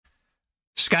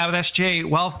Scott with SJ,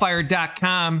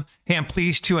 wellfire.com. Hey, I'm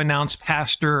pleased to announce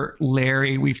Pastor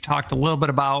Larry. We've talked a little bit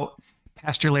about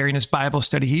Pastor Larry in his Bible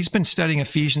study. He's been studying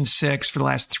Ephesians 6 for the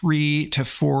last 3 to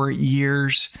 4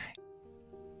 years.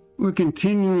 We're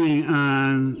continuing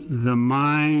on the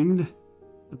mind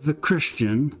of the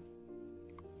Christian,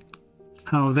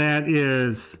 how that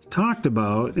is talked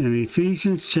about in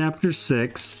Ephesians chapter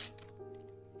 6.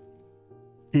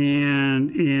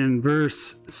 And in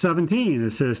verse 17, it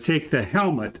says, take the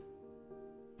helmet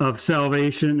of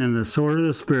salvation and the sword of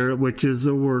the Spirit, which is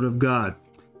the Word of God.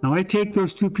 Now, I take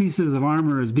those two pieces of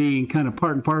armor as being kind of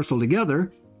part and parcel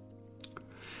together.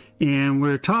 And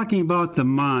we're talking about the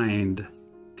mind,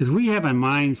 because we have a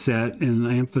mindset, and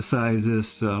I emphasized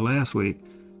this last week.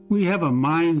 We have a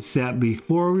mindset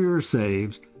before we were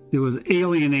saved that was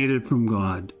alienated from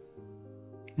God.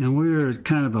 And we're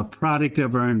kind of a product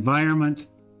of our environment.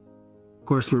 Of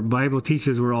course, we're Bible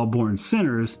teachers, we're all born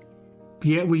sinners,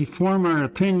 yet we form our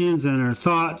opinions and our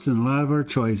thoughts and a lot of our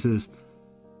choices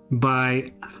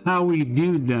by how we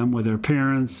viewed them with our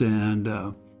parents and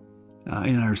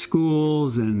in our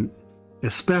schools, and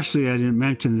especially, I didn't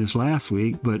mention this last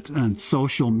week, but on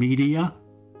social media.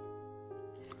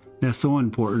 That's so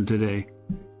important today.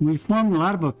 We form a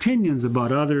lot of opinions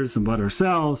about others, about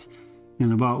ourselves,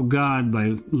 and about God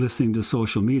by listening to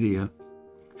social media.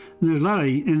 There's a lot of,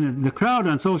 and the crowd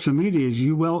on social media, is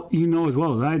you know as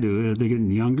well as I do, they're getting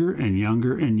younger and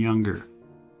younger and younger.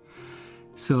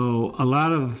 So a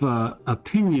lot of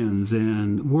opinions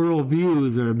and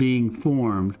worldviews are being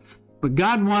formed. But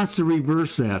God wants to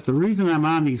reverse that. The reason I'm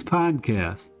on these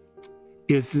podcasts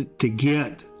is to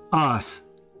get us,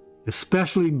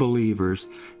 especially believers,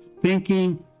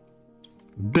 thinking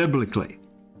biblically.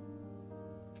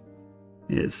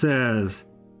 It says,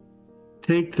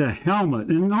 take the helmet.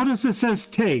 And notice it says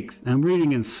take. I'm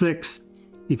reading in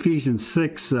Ephesians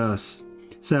 6,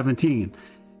 17.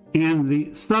 And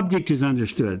the subject is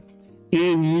understood.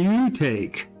 And you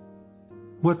take.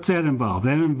 What's that involve?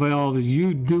 That involves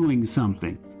you doing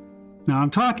something. Now, I'm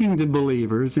talking to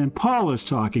believers, and Paul is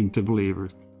talking to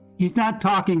believers. He's not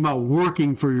talking about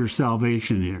working for your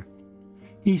salvation here.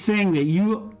 He's saying that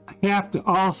you have to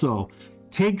also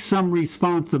take some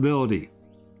responsibility.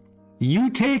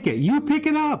 You take it. You pick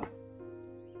it up.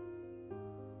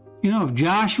 You know, if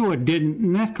Joshua didn't,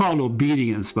 and that's called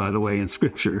obedience, by the way, in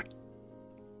Scripture.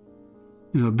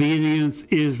 You know, obedience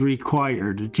is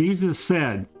required. Jesus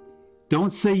said,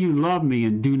 don't say you love me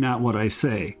and do not what I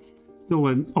say. So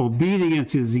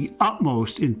obedience is the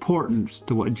utmost importance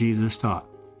to what Jesus taught.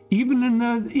 Even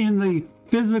in the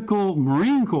physical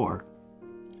Marine Corps,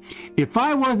 if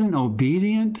I wasn't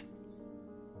obedient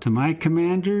to my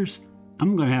commanders,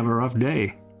 I'm going to have a rough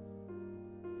day.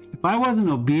 If I wasn't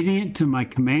obedient to my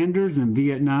commanders in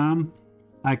Vietnam,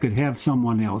 I could have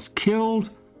someone else killed,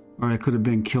 or I could have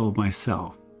been killed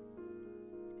myself.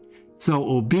 So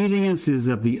obedience is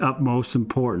of the utmost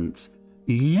importance.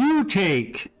 You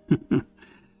take,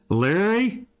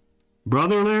 Larry,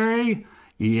 Brother Larry,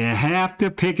 you have to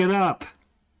pick it up.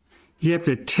 You have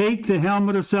to take the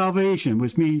helmet of salvation,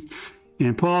 which means,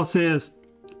 and Paul says,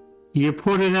 you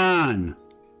put it on.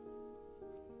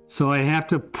 So I have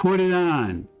to put it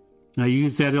on. I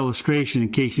use that illustration in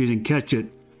case you didn't catch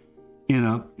it in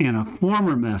a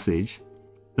former message.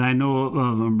 That I know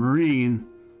of a Marine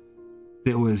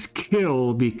that was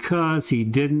killed because he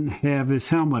didn't have his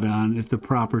helmet on at the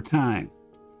proper time.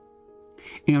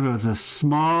 And it was a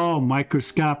small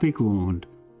microscopic wound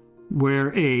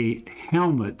where a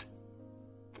helmet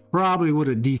probably would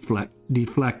have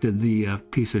deflected the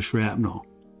piece of shrapnel.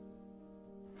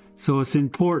 So it's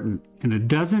important, and it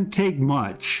doesn't take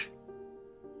much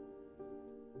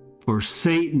for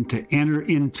Satan to enter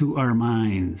into our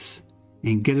minds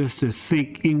and get us to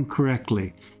think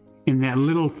incorrectly. And that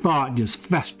little thought just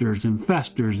festers and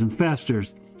festers and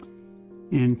festers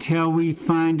until we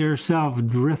find ourselves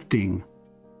drifting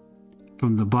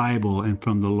from the Bible and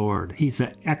from the Lord. He's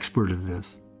an expert at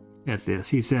this.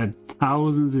 He's had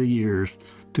thousands of years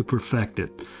to perfect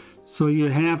it. So you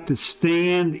have to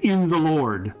stand in the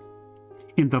Lord,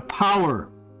 in the power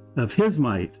of His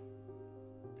might,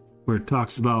 where it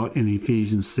talks about in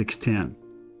Ephesians 6:10.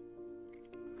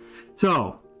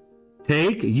 So,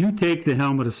 you take the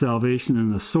helmet of salvation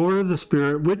and the sword of the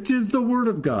Spirit, which is the Word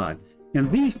of God.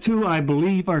 And these two, I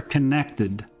believe, are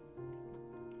connected.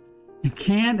 You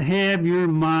can't have your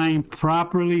mind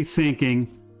properly thinking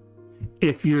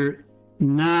if you're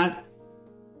not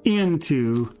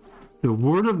into the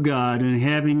Word of God and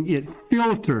having it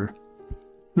filter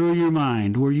through your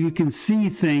mind, where you can see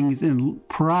things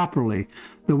properly,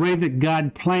 the way that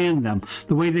God planned them,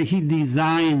 the way that He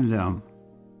designed them.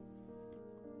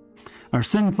 Our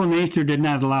sinful nature did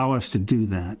not allow us to do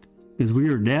that because we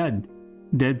were dead.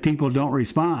 Dead people don't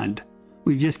respond.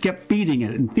 We just kept feeding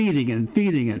it and feeding it and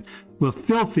feeding it with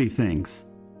filthy things,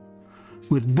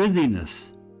 with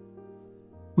busyness,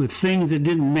 with things that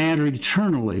didn't matter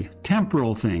eternally,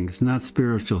 temporal things, not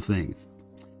spiritual things.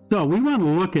 So we want to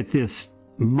look at this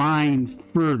mind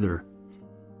further,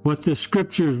 what the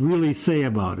scriptures really say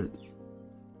about it.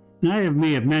 And I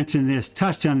may have mentioned this,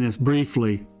 touched on this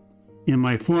briefly in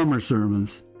my former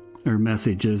sermons or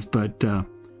messages, but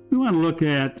we want to look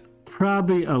at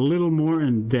probably a little more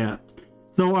in depth.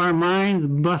 So our minds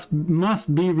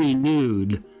must be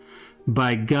renewed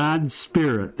by God's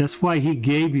Spirit. That's why He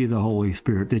gave you the Holy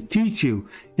Spirit, to teach you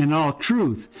in all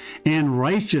truth and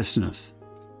righteousness.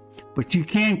 But you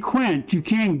can't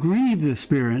grieve the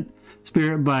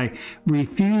Spirit by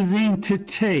refusing to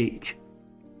take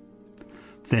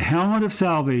the helmet of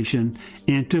salvation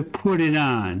and to put it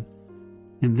on,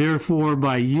 and therefore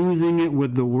by using it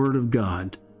with the Word of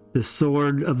God, the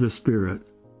sword of the Spirit.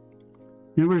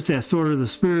 Remember, it's that sword of the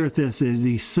Spirit that's a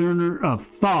discerner of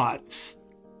thoughts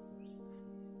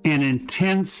and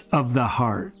intents of the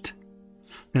heart.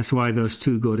 That's why those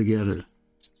two go together.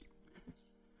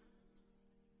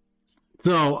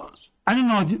 So, I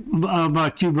don't know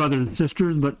about you, brothers and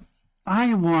sisters, but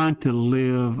I want to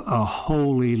live a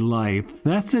holy life.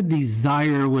 That's a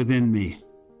desire within me,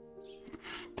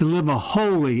 to live a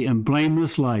holy and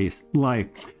blameless life.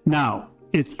 Now,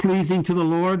 it's pleasing to the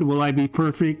Lord. Will I be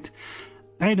perfect?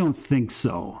 I don't think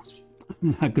so.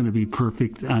 I'm not going to be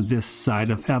perfect on this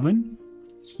side of heaven.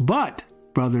 But,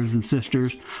 brothers and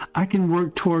sisters, I can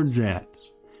work towards that.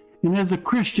 And as a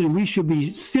Christian, we should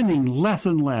be sinning less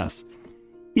and less.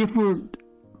 If we're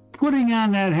putting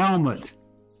on that helmet,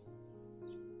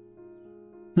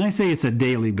 and I say it's a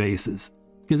daily basis,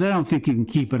 because I don't think you can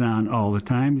keep it on all the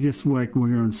time, just like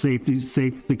when you're in safe,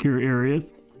 secure areas.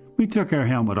 We took our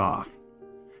helmet off.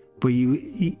 But you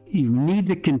need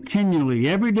to continually,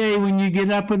 every day when you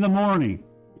get up in the morning,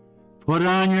 put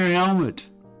on your helmet.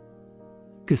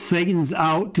 Because Satan's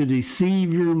out to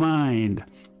deceive your mind.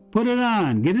 Put it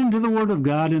on. Get into the Word of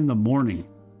God in the morning.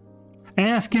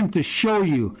 Ask Him to show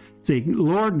you. Say,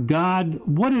 Lord God,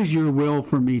 what is your will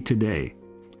for me today?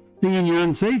 See, in your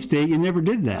unsafe state, you never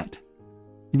did that.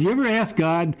 Did you ever ask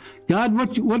God,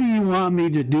 what do you want me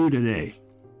to do today?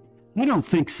 I don't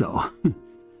think so.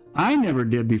 I never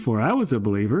did before I was a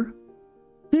believer.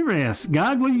 Never asked,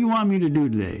 God, what do you want me to do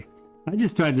today? I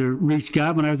just tried to reach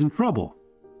God when I was in trouble.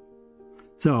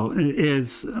 So,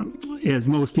 as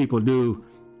most people do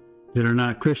that are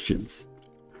not Christians,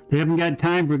 they haven't got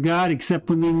time for God except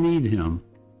when they need Him.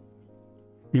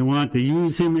 They want to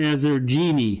use Him as their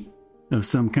genie of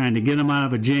some kind to get them out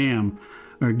of a jam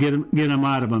or get them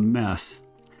out of a mess.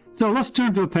 So let's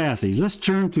turn to a passage. Let's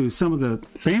turn to some of the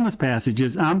famous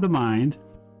passages on the mind.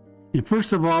 And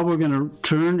first of all, we're going to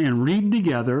turn and read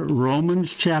together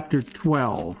Romans chapter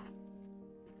 12.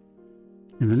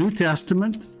 In the New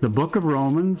Testament, the book of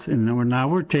Romans, and now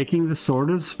we're taking the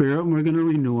sword of the Spirit and we're going to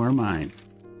renew our minds.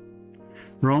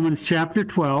 Romans chapter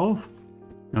 12.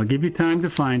 I'll give you time to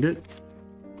find it.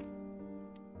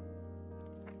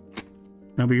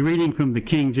 I'll be reading from the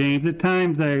King James. At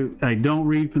times I don't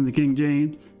read from the King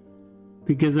James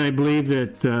because I believe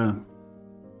that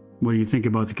what do you think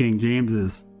about the King James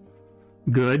is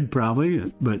good,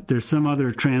 probably, but there's some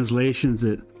other translations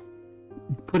that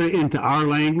put it into our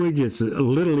language. It's a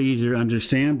little easier to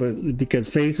understand, but because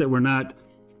face it, we're not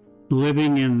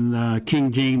living in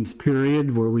King James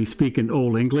period where we speak in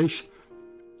Old English,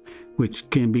 which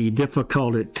can be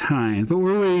difficult at times, but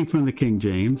we're reading from the King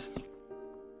James.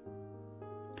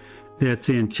 That's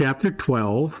in chapter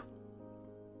 12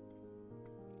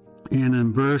 and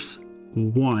in verse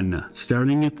 1,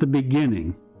 starting at the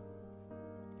beginning.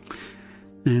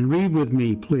 And read with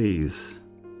me, please.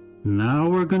 Now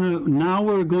we're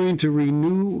going to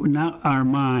renew our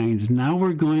minds. Now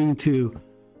we're going to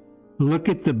look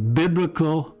at the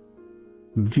biblical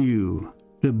view.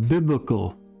 The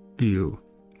biblical view,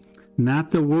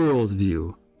 not the world's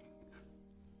view.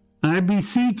 I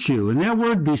beseech you, and that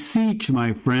word beseech,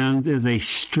 my friends, is a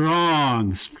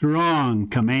strong, strong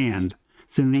command.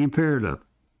 It's in the imperative.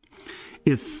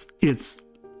 It's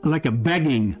like a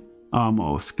begging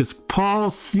almost, because Paul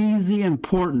sees the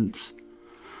importance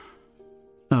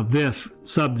of this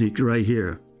subject right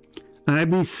here. I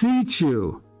beseech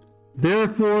you,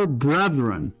 therefore,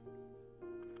 brethren.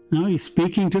 Now he's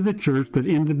speaking to the church, but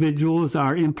individuals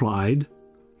are implied.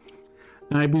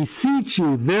 I beseech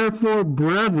you, therefore,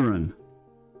 brethren,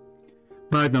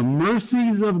 by the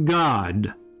mercies of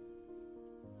God,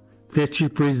 that you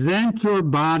present your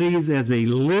bodies as a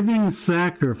living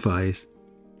sacrifice,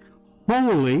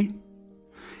 holy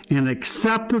and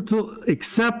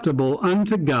acceptable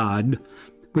unto God,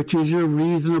 which is your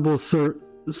reasonable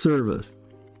service.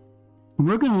 And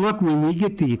we're going to look, when we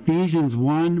get to Ephesians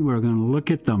 1, we're going to look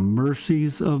at the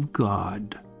mercies of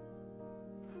God.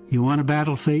 You want to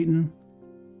battle Satan?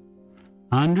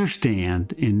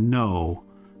 Understand and know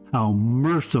how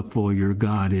merciful your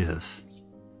God is.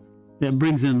 That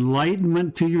brings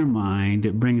enlightenment to your mind.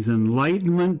 It brings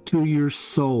enlightenment to your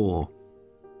soul.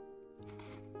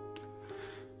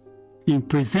 And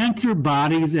present your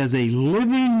bodies as a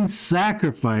living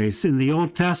sacrifice. In the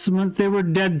Old Testament, they were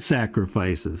dead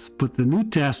sacrifices. But the New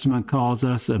Testament calls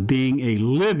us of being a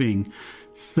living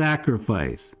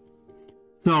sacrifice.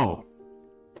 So,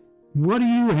 what do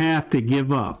you have to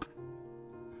give up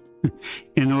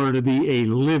in order to be a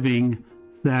living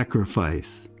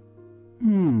sacrifice?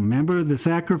 Remember the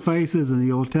sacrifices in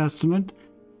the Old Testament?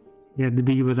 You had to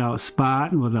be without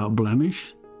spot and without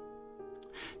blemish.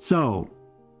 So,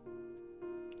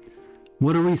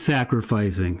 what are we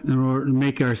sacrificing in order to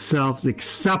make ourselves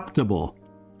acceptable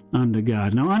unto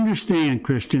God? Now understand,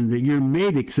 Christian, that you're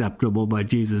made acceptable by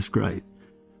Jesus Christ.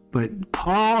 But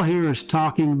Paul here is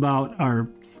talking about our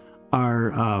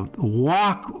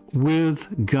walk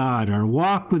with God, our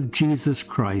walk with Jesus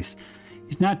Christ.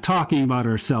 He's not talking about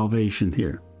our salvation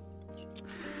here.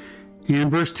 And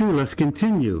verse 2, let's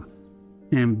continue.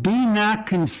 And be not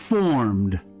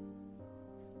conformed.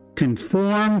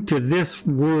 Conform to this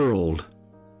world.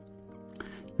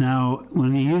 Now,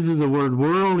 when he uses the word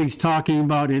world, he's talking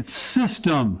about its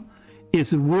system,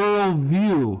 its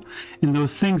worldview. And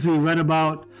those things we read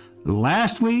about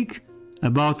last week,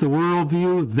 about the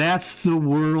worldview, that's the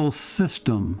world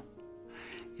system.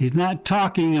 He's not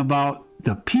talking about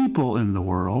the people in the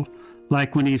world,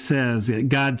 like when he says that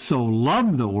God so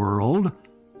loved the world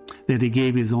that he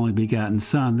gave his only begotten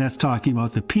Son. That's talking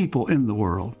about the people in the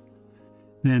world.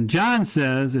 Then John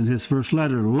says in his first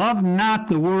letter, love not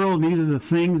the world, neither the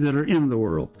things that are in the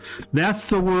world. That's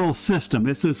the world system.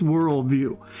 It's this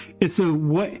worldview. It's the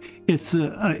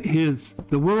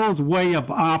world's way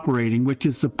of operating, which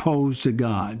is opposed to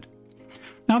God.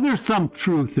 Now, there's some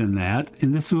truth in that,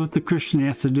 and this is what the Christian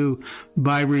has to do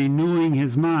by renewing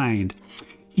his mind.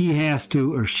 He has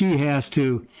to, or she has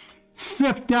to,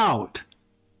 sift out,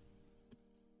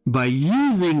 by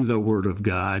using the Word of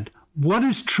God, what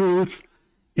is truth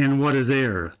and what is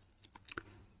error.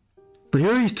 But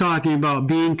here he's talking about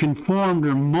being conformed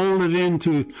or molded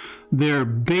into their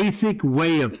basic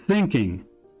way of thinking.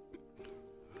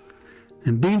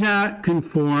 And be not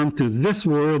conformed to this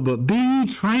world, but be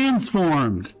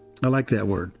transformed. I like that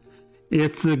word.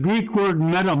 It's the Greek word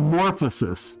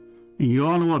metamorphosis. And you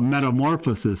all know what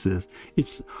metamorphosis is.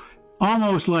 It's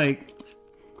almost like,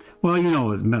 well, you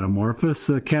know, it's metamorphosis.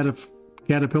 A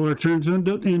caterpillar turns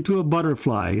into a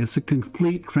butterfly. It's a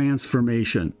complete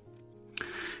transformation.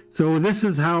 So this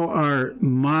is how our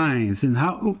minds and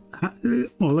well,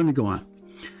 let me go on.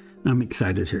 I'm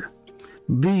excited here.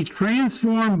 Be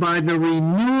transformed by the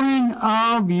renewing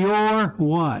of your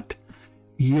what?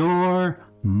 Your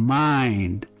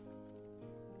mind.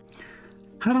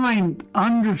 How do I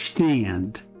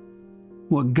understand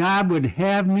what God would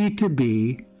have me to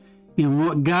be and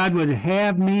what God would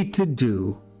have me to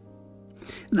do?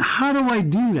 And how do I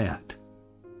do that?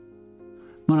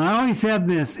 When I always have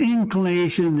this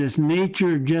inclination, this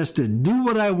nature just to do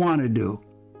what I want to do,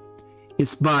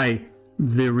 it's by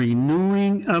the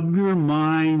renewing of your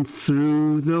mind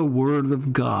through the Word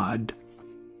of God.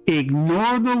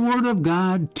 Ignore the Word of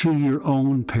God to your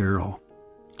own peril.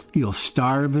 You'll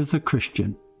starve as a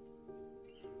Christian.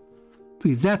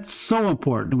 Because that's so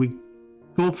important. We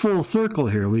go full circle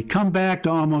here. We come back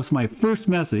to almost my first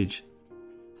message.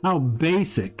 How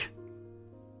basic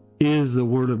is the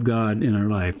Word of God in our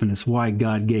life, and it's why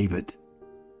God gave it.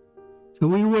 So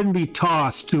we wouldn't be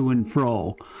tossed to and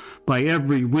fro by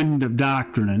every wind of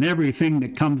doctrine and everything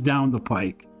that comes down the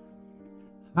pike.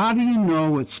 How do you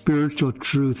know what spiritual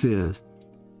truth is?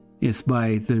 It's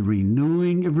by the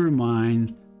renewing of your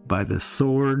mind, by the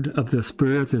sword of the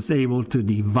Spirit that's able to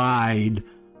divide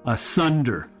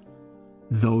asunder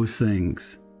those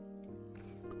things.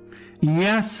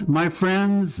 Yes, my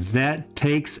friends, that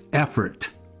takes effort.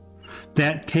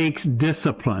 That takes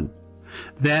discipline.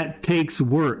 That takes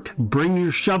work. Bring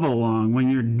your shovel along when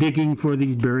you're digging for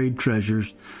these buried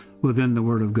treasures within the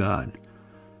Word of God.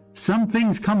 Some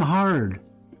things come hard.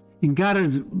 And God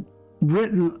has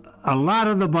written a lot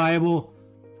of the Bible,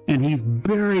 and He's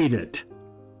buried it.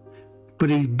 But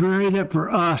He's buried it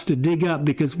for us to dig up,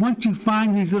 because once you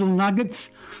find these little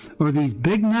nuggets, or these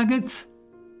big nuggets,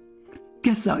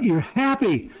 guess what? You're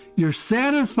happy. You're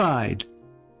satisfied.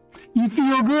 You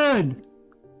feel good.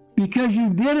 because you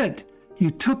did it. You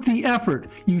took the effort.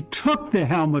 You took the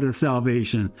helmet of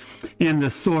salvation and the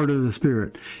sword of the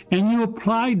Spirit, and you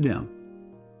applied them.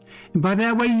 And by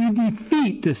that way, you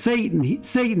defeat the Satan.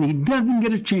 Satan, he doesn't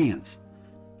get a chance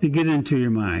to get into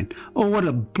your mind. Oh, what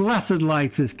a blessed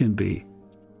life this can be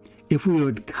if we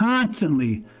would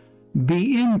constantly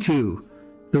be into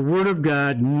the Word of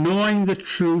God, knowing the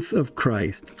truth of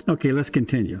Christ. Okay, let's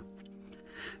continue.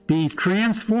 Be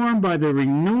transformed by the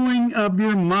renewing of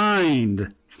your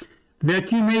mind,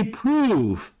 that you may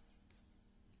prove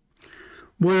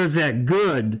what is that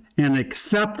good and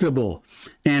acceptable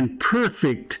and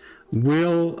perfect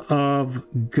will of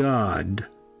God.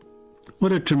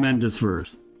 What a tremendous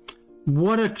verse.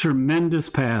 What a tremendous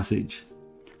passage.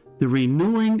 The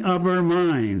renewing of our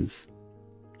minds.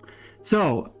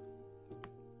 So,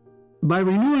 by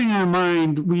renewing our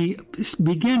mind, we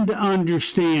begin to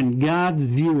understand God's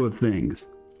view of things.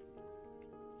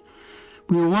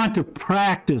 We want to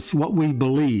practice what we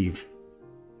believe.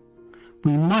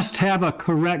 We must have a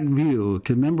correct view.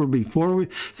 To remember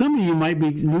some of you might be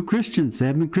new Christians,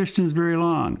 haven't been Christians very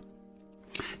long.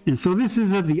 And so this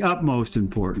is of the utmost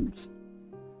importance.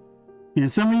 And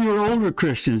some of you are older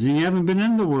Christians and you haven't been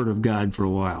in the Word of God for a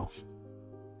while.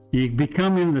 You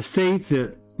become in the state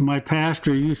that my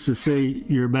pastor used to say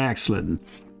you're backslidden.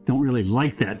 Don't really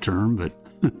like that term, but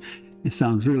it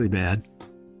sounds really bad.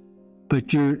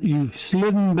 But you've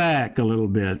slidden back a little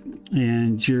bit,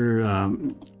 and your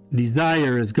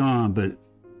desire is gone, but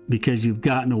because you've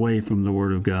gotten away from the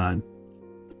Word of God.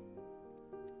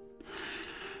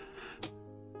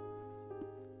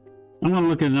 I want to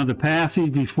look at another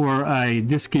passage before I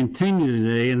discontinue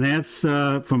today, and that's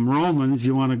from Romans.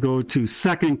 You want to go to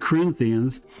 2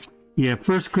 Corinthians. You have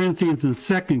 1 Corinthians and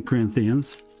 2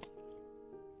 Corinthians.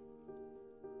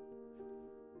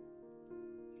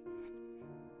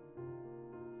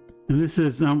 And this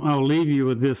is, I'll leave you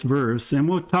with this verse, and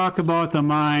we'll talk about the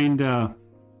mind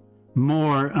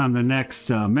more on the next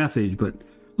message. But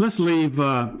let's look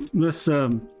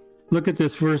at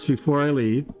this verse before I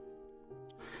leave.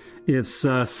 It's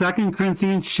 2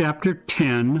 Corinthians chapter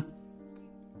 10.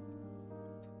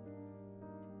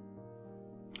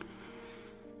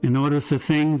 And notice the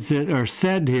things that are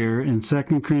said here in 2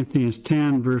 Corinthians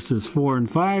 10, verses 4 and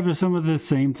 5 are some of the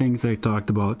same things I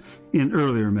talked about in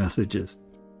earlier messages.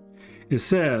 It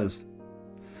says,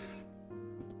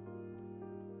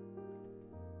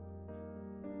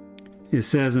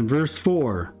 in verse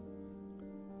 4,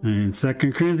 in 2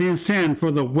 Corinthians 10, for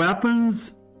the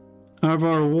weapons of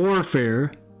our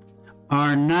warfare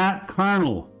are not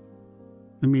carnal.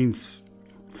 It means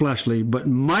fleshly, but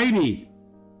mighty.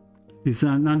 It's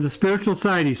on the spiritual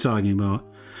side he's talking about.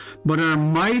 But are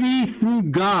mighty through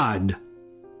God.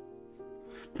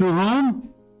 Through whom?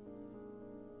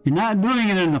 You're not doing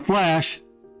it in the flesh.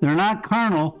 They're not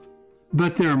carnal,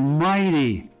 but they're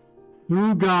mighty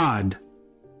through God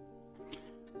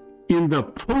in the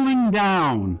pulling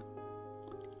down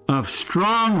of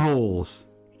strongholds.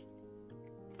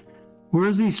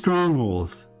 Where's these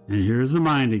strongholds? And here's the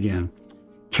mind again.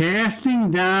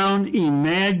 Casting down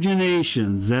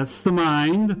imaginations. That's the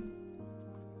mind.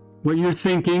 What you're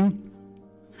thinking.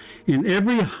 In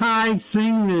every high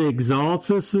thing that exalts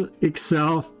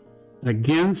itself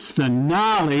against the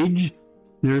knowledge,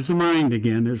 there's the mind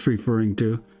again it's referring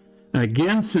to,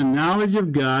 against the knowledge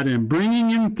of God, and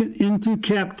bringing into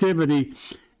captivity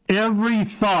every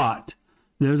thought,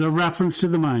 there's a reference to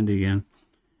the mind again,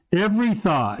 every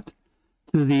thought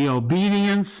to the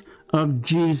obedience of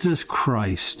Jesus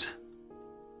Christ.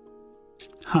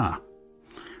 A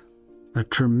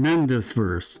tremendous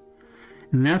verse.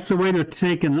 And that's the way to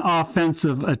take an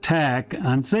offensive attack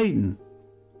on Satan,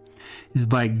 is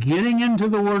by getting into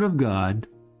the Word of God,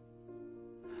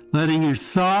 letting your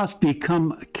thoughts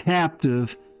become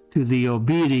captive to the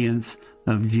obedience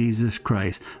of Jesus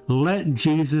Christ. Let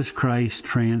Jesus Christ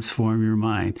transform your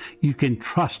mind. You can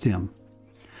trust Him.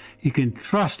 You can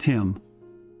trust Him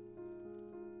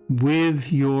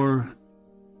with your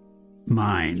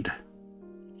mind.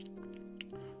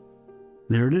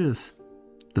 There it is.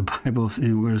 The Bible,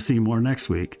 and we're going to see more next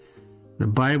week. The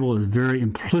Bible is very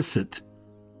implicit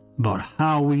about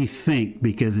how we think,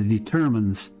 because it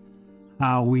determines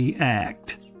how we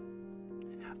act.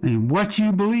 And what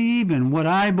you believe and what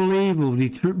I believe will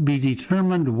be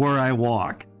determined where I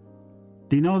walk.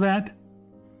 Do you know that?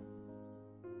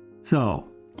 So,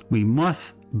 we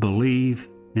must believe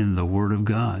in the Word of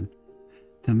God.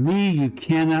 To me, you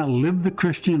cannot live the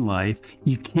Christian life.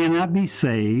 You cannot be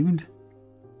saved.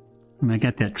 I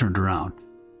got that turned around.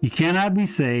 You cannot be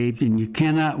saved, and you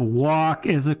cannot walk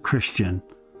as a Christian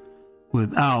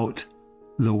without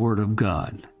the Word of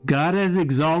God. God has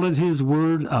exalted His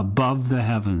Word above the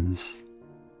heavens,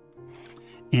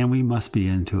 and we must be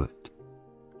into it.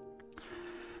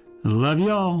 Love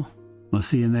y'all. We'll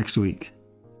see you next week.